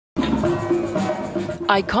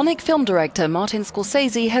Iconic film director Martin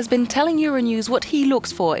Scorsese has been telling Euronews what he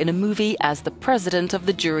looks for in a movie as the president of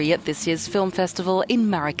the jury at this year's film festival in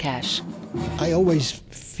Marrakech. I always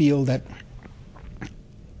feel that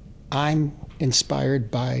I'm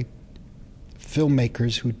inspired by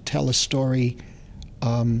filmmakers who tell a story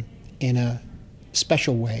in a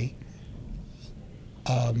special way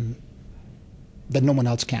that no one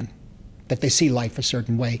else can. That they see life a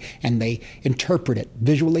certain way and they interpret it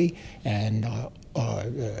visually and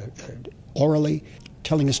orally,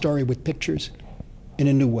 telling a story with pictures in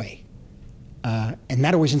a new way. And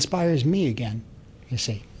that always inspires me again, you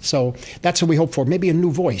see. So that's what we hope for, maybe a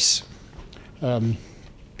new voice.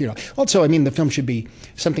 Also, I mean, the film should be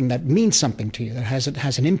something that means something to you, that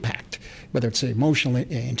has an impact, whether it's emotional,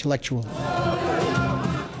 intellectual.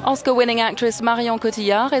 Oscar-winning actress Marion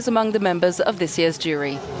Cotillard is among the members of this year's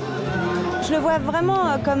jury.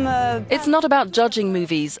 It's not about judging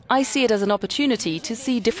movies. I see it as an opportunity to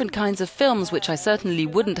see different kinds of films which I certainly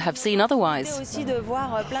wouldn't have seen otherwise.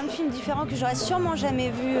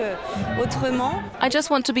 I just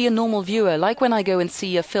want to be a normal viewer, like when I go and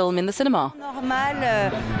see a film in the cinema.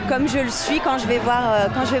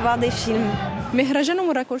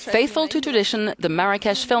 Faithful to tradition, the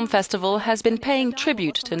Marrakech Film Festival has been paying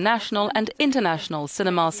tribute to national and international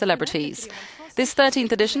cinema celebrities. This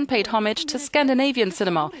 13th edition paid homage to Scandinavian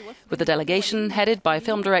cinema, with a delegation headed by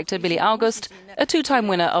film director Billy August, a two-time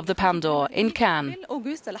winner of the Palme d'Or in Cannes.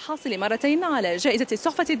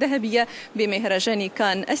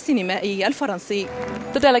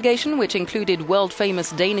 The delegation, which included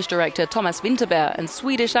world-famous Danish director Thomas Vinterberg and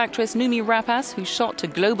Swedish actress Noomi Rapace, who shot to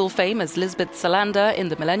global fame as Lisbeth Salander in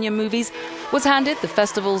the Millennium movies, was handed the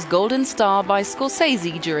festival's Golden Star by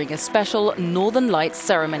Scorsese during a special Northern Lights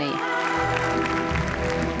ceremony.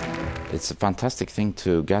 It's a fantastic thing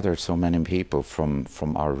to gather so many people from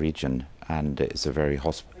our region, and it's a very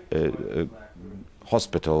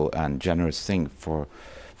hospitable and generous thing for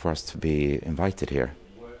us to be invited here.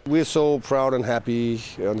 We're so proud and happy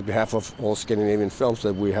on behalf of all Scandinavian films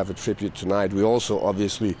that we have a tribute tonight. We also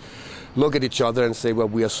obviously look at each other and say, well,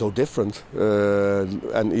 we are so different.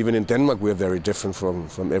 And even in Denmark, we're very different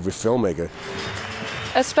from every filmmaker.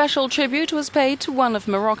 A special tribute was paid to one of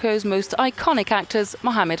Morocco's most iconic actors,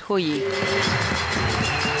 Mohamed Houi.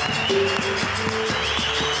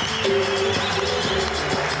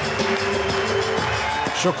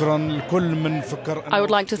 I would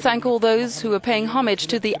like to thank all those who are paying homage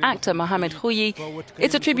to the actor Mohamed Houi.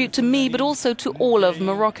 It's a tribute to me, but also to all of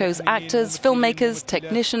Morocco's actors, filmmakers,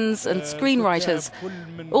 technicians and screenwriters.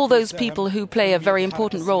 All those people who play a very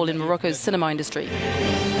important role in Morocco's cinema industry.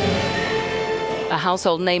 A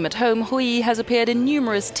household name at home, Houi has appeared in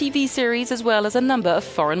numerous TV series as well as a number of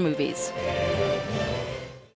foreign movies.